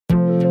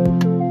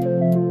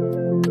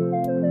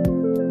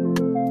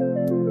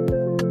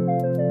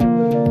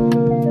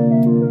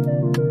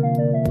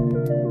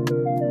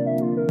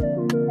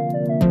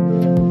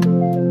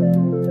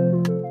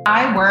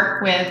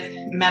work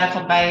with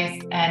medical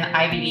device and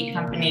IVD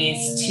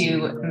companies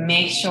to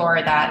make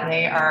sure that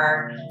they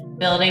are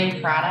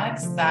building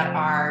products that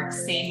are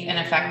safe and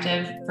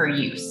effective for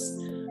use.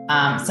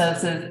 So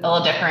this is a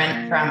little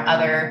different from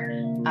other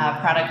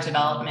product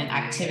development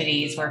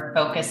activities. We're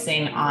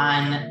focusing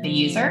on the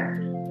user,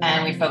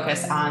 and we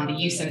focus on the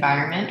use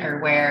environment, or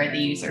where the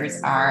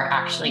users are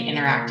actually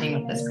interacting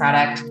with this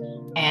product,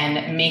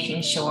 and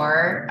making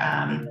sure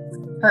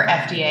per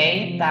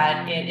FDA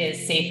that it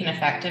is safe and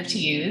effective to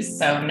use.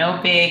 So no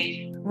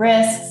big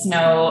risks,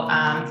 no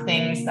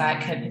things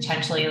that could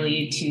potentially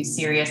lead to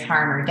serious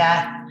harm or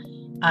death,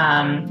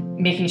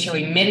 making sure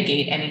we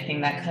mitigate anything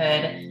that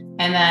could.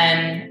 And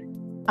then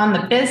on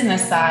the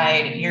business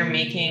side, you're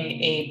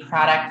making a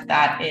product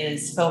that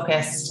is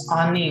focused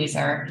on the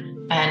user.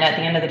 And at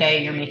the end of the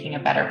day, you're making a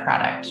better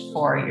product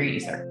for your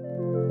user.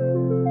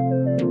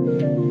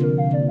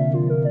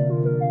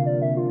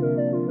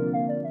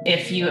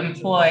 If you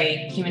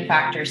employ human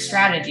factor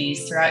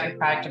strategies throughout your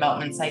product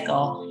development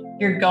cycle,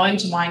 you're going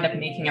to wind up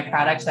making a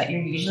product that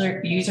your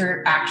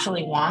user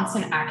actually wants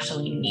and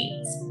actually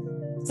needs.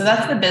 So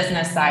that's the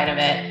business side of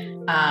it.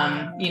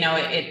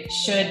 It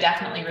should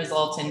definitely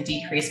result in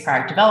decreased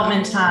product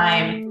development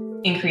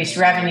time, increased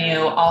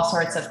revenue, all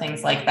sorts of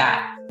things like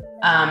that.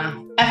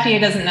 FDA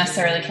doesn't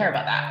necessarily care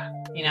about that.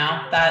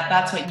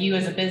 That's what you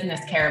as a business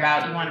care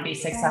about. You want to be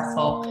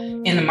successful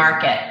in the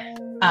market.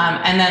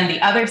 And then the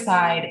other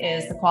side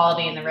is the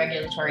quality and the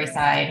regulatory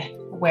side,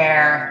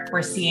 where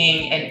we're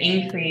seeing an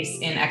increase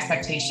in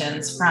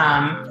expectations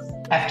from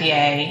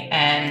FDA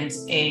and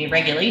a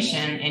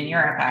regulation in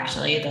Europe,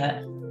 actually,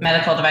 the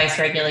medical device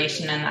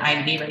regulation and the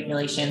IVD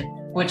regulation,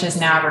 which is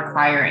now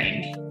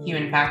requiring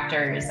human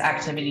factors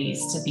activities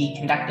to be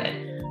conducted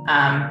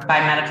by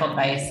medical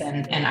device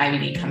and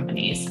IVD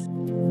companies.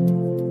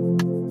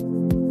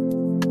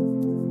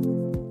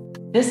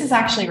 This is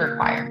actually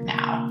required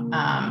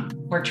now.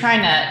 We're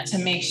trying to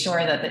make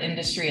sure that the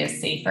industry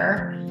is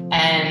safer.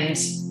 And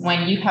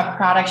when you have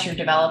products you're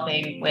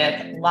developing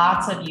with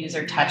lots of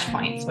user touch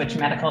points, which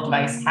medical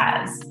device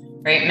has,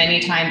 right? Many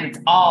times it's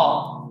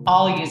all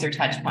user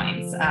touch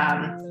points.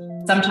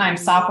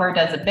 Sometimes software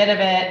does a bit of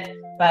it,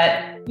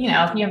 but if you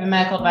have a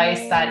medical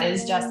device that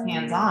is just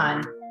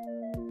hands-on,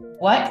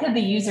 what could the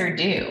user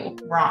do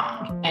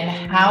wrong? And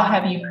how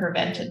have you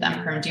prevented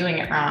them from doing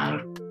it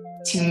wrong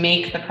to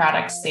make the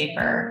product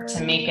safer,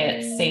 to make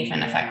it safe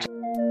and effective?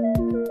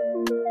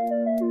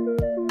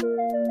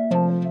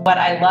 What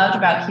I loved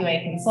about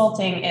QA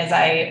consulting is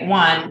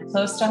one,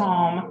 close to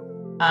home,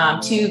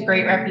 two,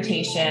 great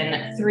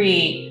reputation,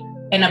 three,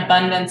 an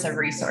abundance of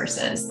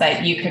resources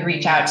that you could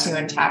reach out to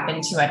and tap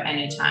into at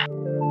any time.